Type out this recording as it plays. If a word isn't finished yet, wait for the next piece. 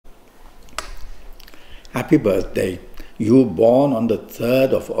Happy birthday. You born on the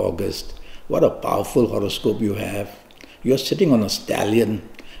 3rd of August. What a powerful horoscope you have. You're sitting on a stallion,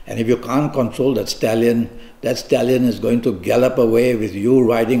 and if you can't control that stallion is going to gallop away with you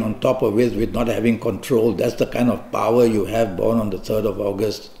riding on top of it with not having control. That's the kind of power you have born on the 3rd of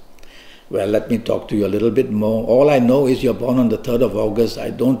August. Well, let me talk to you a little bit more. All I know is you're born on the 3rd of August. I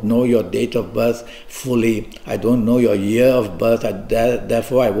don't know your date of birth fully. I don't know your year of birth.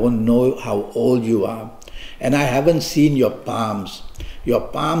 Therefore, I won't know how old you are. And I haven't seen your palms. Your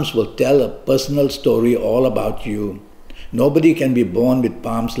palms will tell a personal story all about you. Nobody can be born with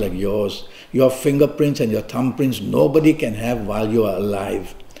palms like yours. Your fingerprints and your thumbprints, nobody can have while you are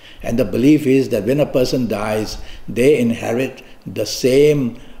alive. And the belief is that when a person dies, they inherit the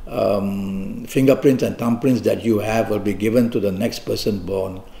same fingerprints and thumbprints that you have will be given to the next person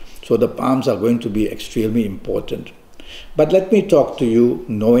born. So the palms are going to be extremely important. But let me talk to you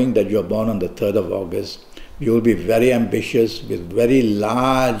knowing that you're born on the 3rd of August. You will be very ambitious with very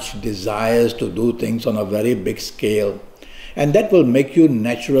large desires to do things on a very big scale. And that will make you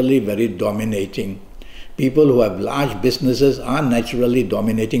naturally very dominating. People who have large businesses are naturally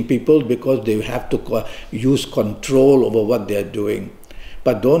dominating people because they have to use control over what they're doing.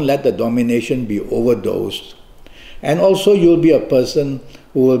 But don't let the domination be overdosed. And also you'll be a person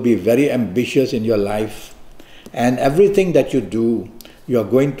who will be very ambitious in your life. And everything that you do, you're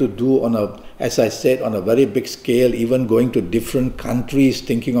going to do on a, as I said, on a very big scale, even going to different countries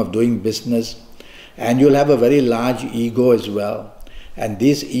thinking of doing business. And you'll have a very large ego as well. And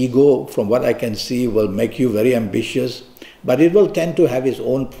this ego, from what I can see, will make you very ambitious, but it will tend to have its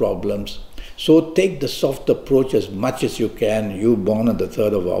own problems. So take the soft approach as much as you can, you born on the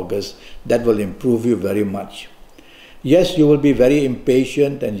 3rd of August. That will improve you very much. Yes, you will be very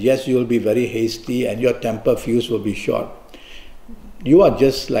impatient, and yes, you will be very hasty, and your temper fuse will be short. You are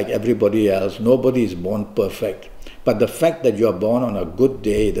just like everybody else. Nobody is born perfect. But the fact that you are born on a good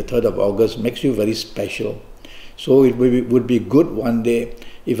day, the 3rd of August, makes you very special. So it would be good one day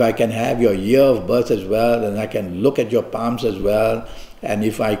if I can have your year of birth as well, and I can look at your palms as well, and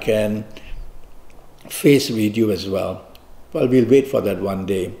if I can face read you as well. Well, we'll wait for that one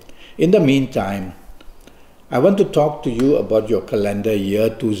day. In the meantime, I want to talk to you about your calendar year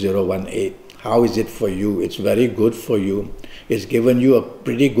 2018. How is it for you? It's very good for you. It's given you a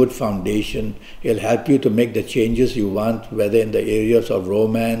pretty good foundation. It'll help you to make the changes you want, whether in the areas of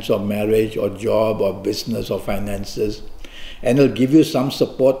romance or marriage or job or business or finances. And it'll give you some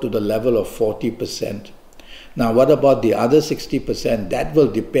support to the level of 40%. Now, what about the other 60%? That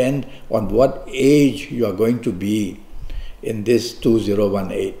will depend on what age you are going to be in this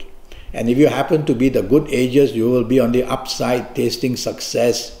 2018. And if you happen to be the good ages, you will be on the upside tasting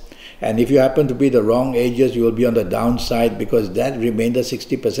success. And if you happen to be the wrong ages, you will be on the downside, because that remainder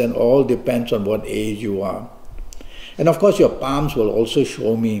 60% all depends on what age you are. And of course, your palms will also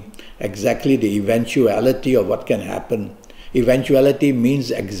show me exactly the eventuality of what can happen. Eventuality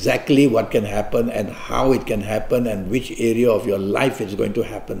means exactly what can happen and how it can happen and which area of your life it's going to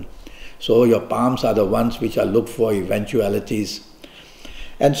happen. So your palms are the ones which are looked for eventualities.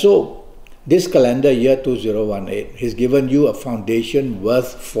 And so this calendar year 2018 has given you a foundation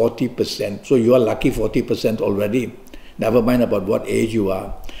worth 40%. So you are lucky 40% already. Never mind about what age you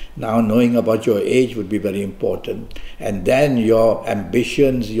are. Now knowing about your age would be very important. And then your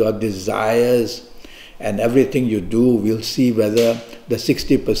ambitions, your desires, and everything you do, we'll see whether the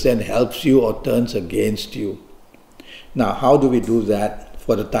 60% helps you or turns against you. Now, how do we do that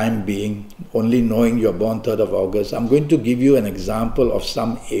for the time being, only knowing you're born 3rd of August? I'm going to give you an example of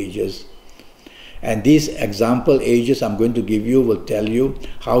some ages. And these example ages I'm going to give you will tell you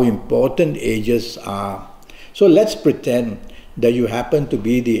how important ages are. So let's pretend that you happen to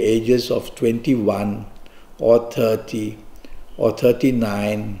be the ages of 21 or 30 or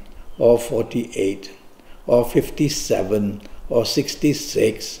 39 or 48. Or 57, or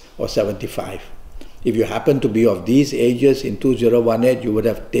 66, or 75. If you happen to be of these ages in 2018, you would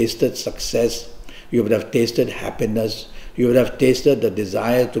have tasted success, you would have tasted happiness, you would have tasted the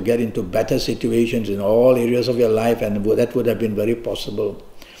desire to get into better situations in all areas of your life, and that would have been very possible.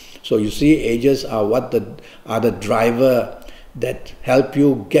 So you see, ages are are the driver that help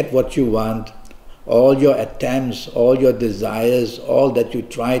you get what you want. All your attempts, all your desires, all that you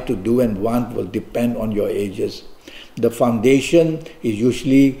try to do and want will depend on your ages. The foundation is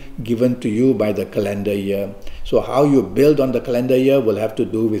usually given to you by the calendar year. So how you build on the calendar year will have to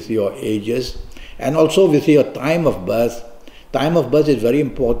do with your ages and also with your time of birth. Time of birth is very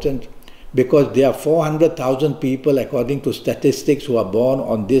important because there are 400,000 people, according to statistics, who are born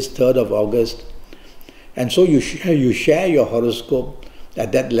on this 3rd of August. And so you share your horoscope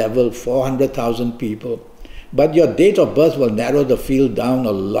at that level, 400,000 people. But your date of birth will narrow the field down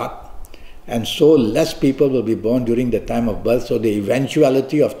a lot. And so less people will be born during the time of birth. So the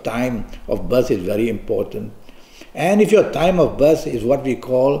eventuality of time of birth is very important. And if your time of birth is what we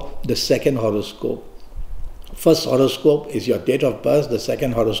call the second horoscope. First horoscope is your date of birth, the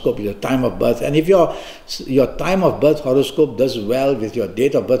second horoscope is your time of birth. And if your time of birth horoscope does well with your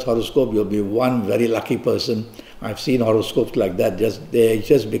date of birth horoscope, you'll be one very lucky person. I've seen horoscopes like that. They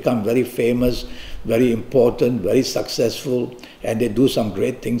just become very famous, very important, very successful, and they do some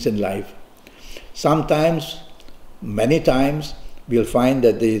great things in life. Sometimes, many times, we'll find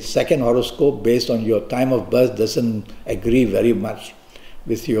that the second horoscope based on your time of birth doesn't agree very much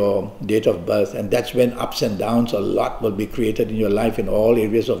with your date of birth, and that's when ups and downs a lot will be created in your life in all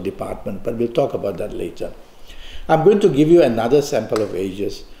areas of department, but we'll talk about that later. I'm going to give you another sample of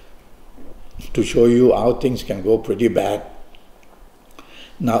ages to show you how things can go pretty bad.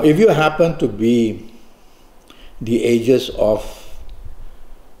 Now, if you happen to be the ages of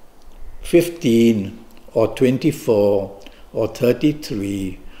 15 or 24 or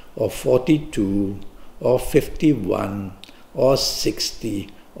 33 or 42 or 51 or 60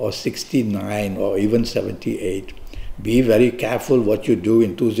 or 69 or even 78. Be very careful what you do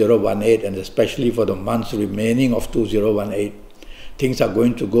in 2018, and especially for the months remaining of 2018. Things are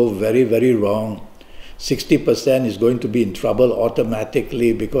going to go very, very wrong. 60% is going to be in trouble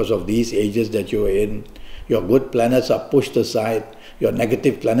automatically because of these ages that you're in. Your good planets are pushed aside. Your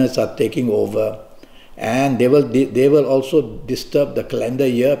negative planets are taking over. And they will also disturb the calendar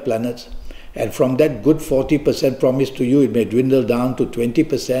year planets. And from that good 40% promised to you, it may dwindle down to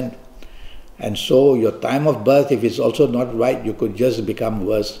 20%. And so your time of birth, if it's also not right, you could just become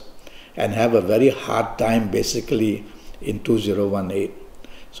worse and have a very hard time basically in 2018.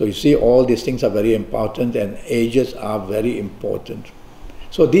 So you see, all these things are very important, and ages are very important.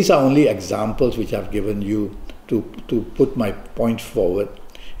 So these are only examples which I've given you to put my point forward.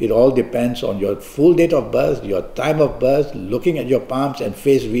 It all depends on your full date of birth, your time of birth, looking at your palms and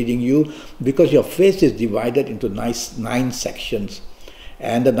face reading you, because your face is divided into 9 sections.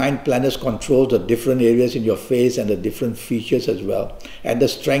 And the 9 planets control the different areas in your face and the different features as well. And the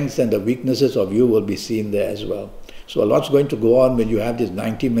strengths and the weaknesses of you will be seen there as well. So a lot's going to go on when you have this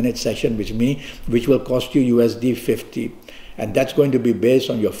 90-minute session with me, which will cost you USD 50. And that's going to be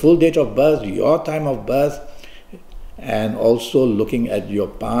based on your full date of birth, your time of birth, and also looking at your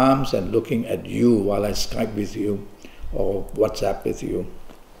palms and looking at you while I Skype with you or WhatsApp with you.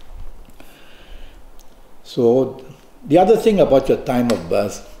 So the other thing about your time of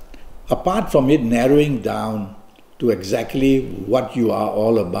birth, apart from it narrowing down to exactly what you are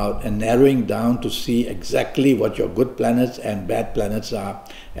all about and narrowing down to see exactly what your good planets and bad planets are,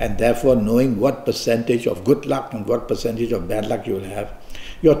 and therefore knowing what percentage of good luck and what percentage of bad luck you will have,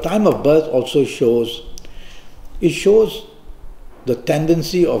 your time of birth also shows the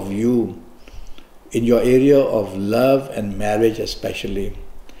tendency of you in your area of love and marriage especially.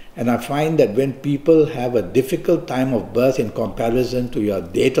 And I find that when people have a difficult time of birth in comparison to your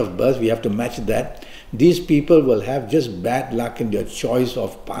date of birth, we have to match that. These people will have just bad luck in their choice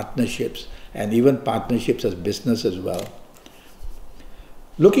of partnerships, and even partnerships as business as well.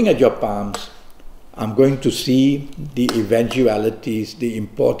 Looking at your palms, I'm going to see the eventualities, the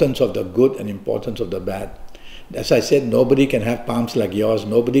importance of the good and importance of the bad. As I said, nobody can have palms like yours,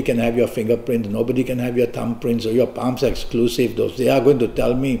 nobody can have your fingerprints, nobody can have your thumbprints, or your palms are exclusive. They are going to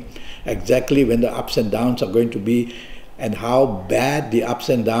tell me exactly when the ups and downs are going to be, and how bad the ups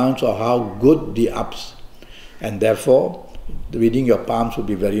and downs or how good the ups. And therefore, reading your palms would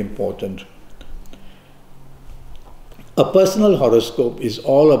be very important. A personal horoscope is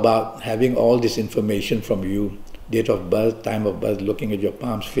all about having all this information from you, date of birth, time of birth, looking at your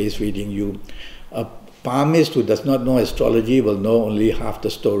palms, face reading you. A palmist who does not know astrology will know only half the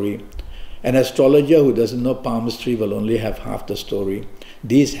story. An astrologer who doesn't know palmistry will only have half the story.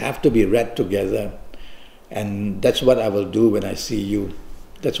 These have to be read together. And that's what I will do when I see you.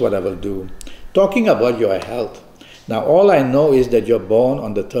 That's what I will do. Talking about your health. Now, all I know is that you're born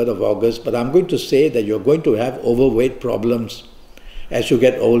on the 3rd of August, but I'm going to say that you're going to have overweight problems as you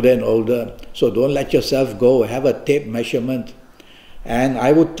get older and older. So don't let yourself go. Have a tape measurement. And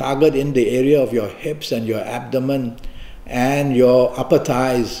I would target in the area of your hips and your abdomen and your upper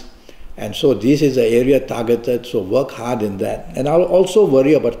thighs. And so this is the area targeted, so work hard in that. And I'll also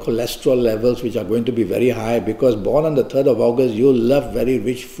worry about cholesterol levels, which are going to be very high, because born on the 3rd of August, you love very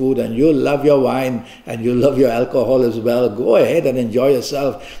rich food, and you love your wine, and you love your alcohol as well. Go ahead and enjoy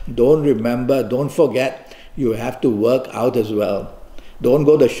yourself. Don't forget, you have to work out as well. Don't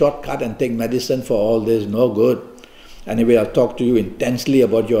go the shortcut and take medicine for all this, no good. Anyway, I'll talk to you intensely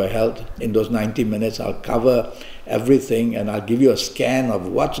about your health in those 90 minutes. I'll cover everything and I'll give you a scan of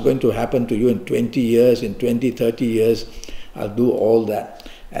what's going to happen to you in 20 years, in 20, 30 years. I'll do all that.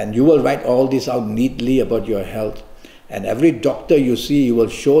 And you will write all this out neatly about your health. And every doctor you see, you will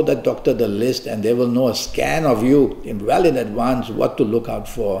show that doctor the list and they will know a scan of you well in advance what to look out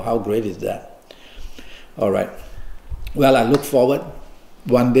for. How great is that? All right. Well, I look forward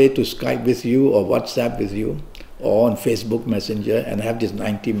one day to Skype with you or WhatsApp with you or on Facebook Messenger and have these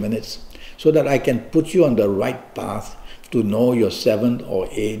 90 minutes so that I can put you on the right path to know your 7 or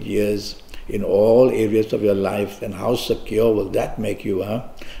 8 years in all areas of your life. And how secure will that make you, huh?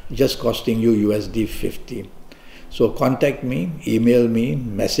 Just costing you USD 50. So contact me, email me,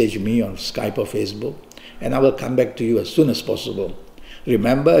 message me on Skype or Facebook, and I will come back to you as soon as possible.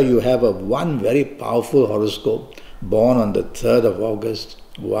 Remember, you have one very powerful horoscope, born on the 3rd of August.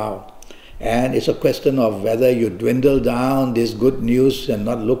 Wow. And it's a question of whether you dwindle down this good news and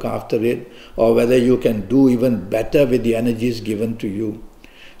not look after it, or whether you can do even better with the energies given to you.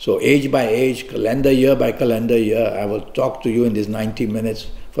 So age by age, calendar year by calendar year, I will talk to you in these 90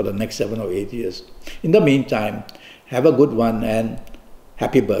 minutes for the next 7 or 8 years. In the meantime, have a good one and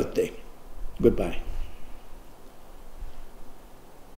happy birthday. Goodbye.